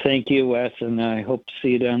 Well, thank you, Wes, and I hope to see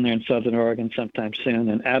you down there in Southern Oregon sometime soon.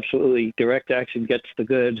 And absolutely, direct action gets the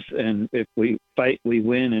goods, and if we fight, we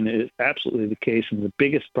win, and it is absolutely the case. And the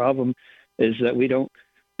biggest problem is that we don't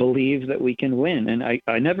believe that we can win. And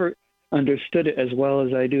I never understood it as well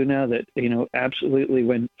as I do now, that, absolutely,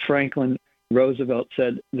 when Franklin Roosevelt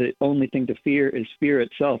said the only thing to fear is fear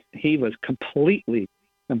itself, he was completely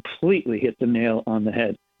hit the nail on the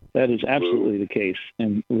head. That is absolutely the case,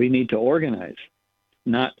 and we need to organize,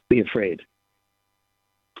 not be afraid.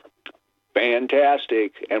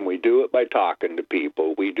 Fantastic. And we do it by talking to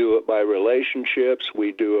people. We do it by relationships.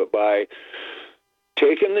 We do it by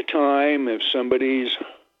taking the time. If somebody's,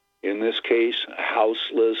 in this case,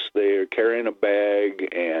 houseless, they're carrying a bag,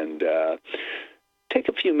 and take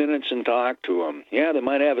a few minutes and talk to them. Yeah, they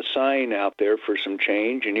might have a sign out there for some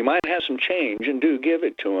change, and you might have some change, and do give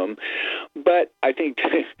it to them. But I think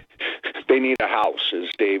they need a house, as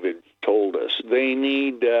David told us. They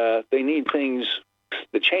need things.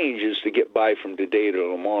 The change is to get by from today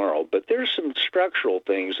to tomorrow. But there's some structural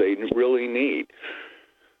things they really need,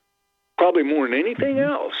 probably more than anything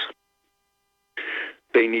else.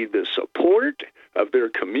 They need the support of their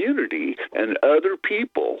community and other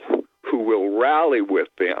people who will rally with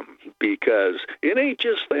them, because it ain't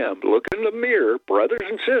just them. Look in the mirror, brothers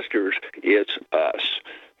and sisters, it's us.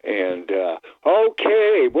 And,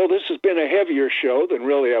 okay, well, this has been a heavier show than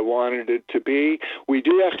really I wanted it to be. We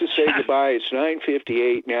do have to say goodbye. It's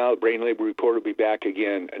 9:58 now. The Brain Labor Report will be back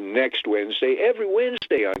again next Wednesday, every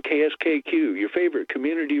Wednesday on KSKQ, your favorite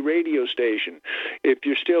community radio station. If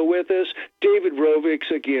you're still with us, David Rovics,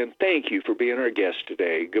 again, thank you for being our guest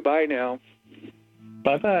today. Goodbye now.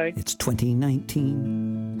 Bye-bye. It's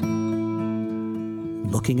 2019.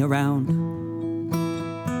 Looking around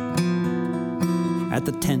at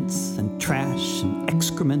the tents and trash and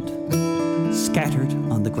excrement scattered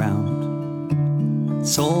on the ground.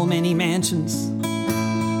 So many mansions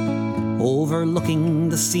overlooking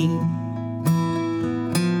the sea.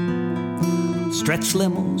 Stretch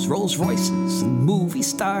limos, Rolls Royces, and movie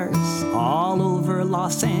stars all over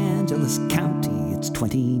Los Angeles County. It's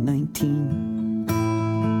 2019.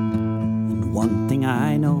 And one thing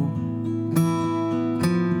I know,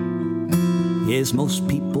 is most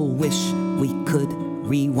people wish we could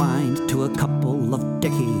rewind to a couple of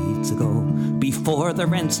decades ago. Before the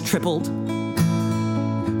rents tripled,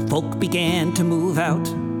 folk began to move out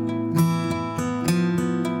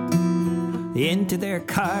into their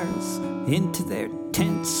cars, into their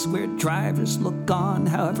tents, where drivers look on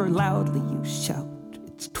however loudly you shout.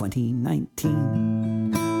 It's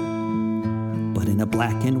 2019, but in a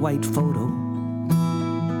black and white photo,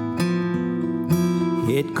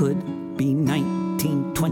 it could be 1920.